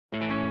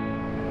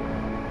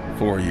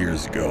4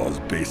 years ago, I was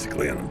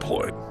basically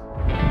unemployed.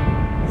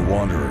 A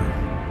wanderer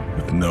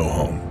with no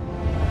home.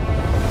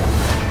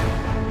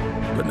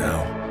 But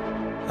now,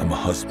 I'm a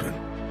husband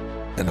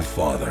and a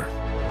father.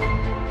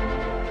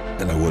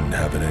 And I wouldn't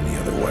have it any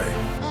other way.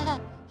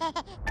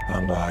 I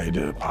don't know how you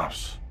did it,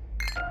 Pops.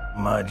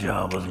 My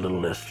job was a little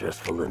less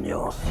stressful than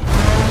yours.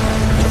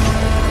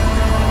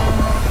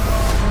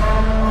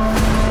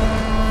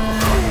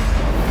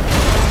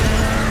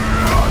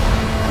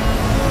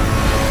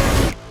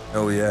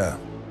 Oh yeah,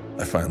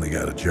 I finally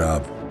got a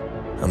job.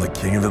 I'm the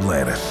king of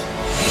Atlantis.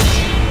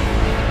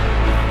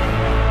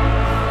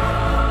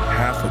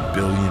 500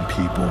 million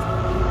people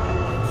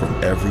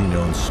from every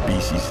known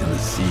species in the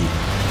sea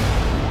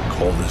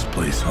call this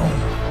place home.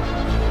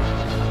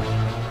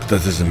 But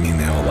that doesn't mean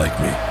they all like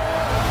me.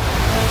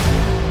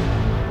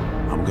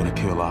 I'm gonna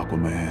kill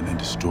Aquaman and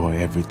destroy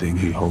everything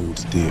he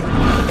holds dear.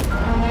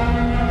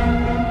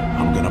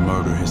 I'm gonna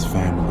murder his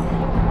family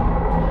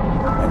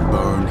and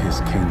burn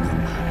his kingdom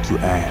to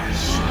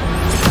ash.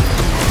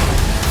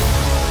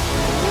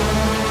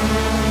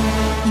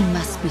 He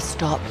must be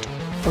stopped,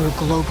 or a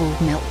global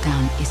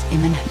meltdown is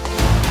imminent.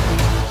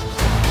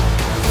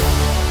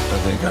 I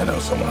think I know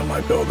someone that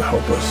might be able to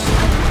help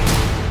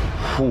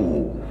us.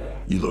 Ooh,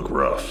 you look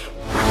rough.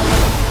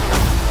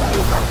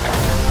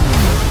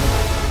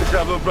 Good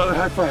job, little brother.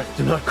 High five.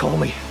 Do not call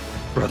me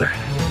brother.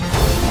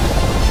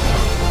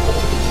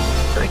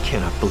 I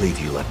cannot believe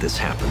you let this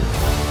happen.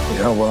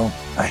 Yeah, well,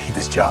 I hate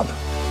this job.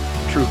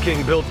 True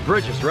king builds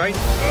bridges, right?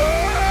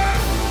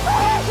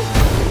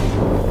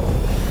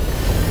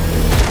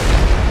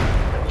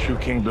 True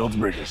king builds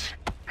bridges.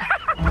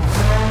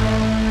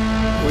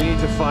 We need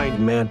to find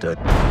Manta.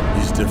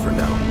 He's different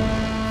now.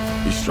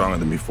 He's stronger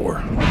than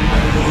before.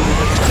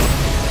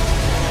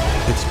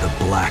 It's the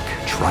Black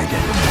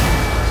Trident.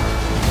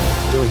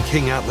 During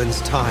King Atlan's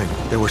time,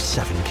 there were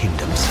 7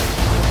 kingdoms.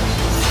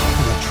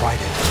 And the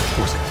Trident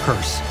was a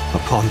curse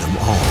upon them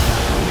all.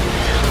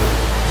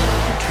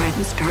 The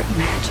Trident's dark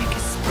magic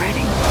is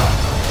spreading.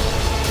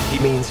 He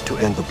means to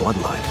end the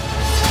bloodline.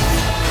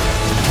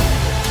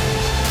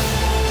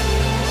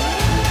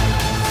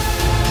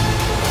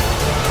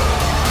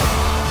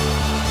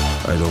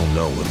 I don't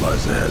know what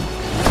lies ahead,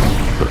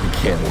 but we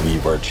can't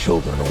leave our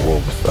children a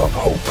world without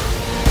hope.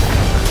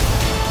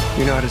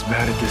 You're not as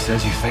bad at this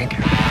as you think.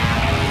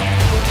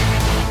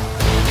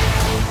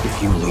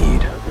 If you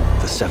lead,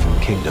 the 7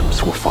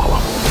 kingdoms will follow.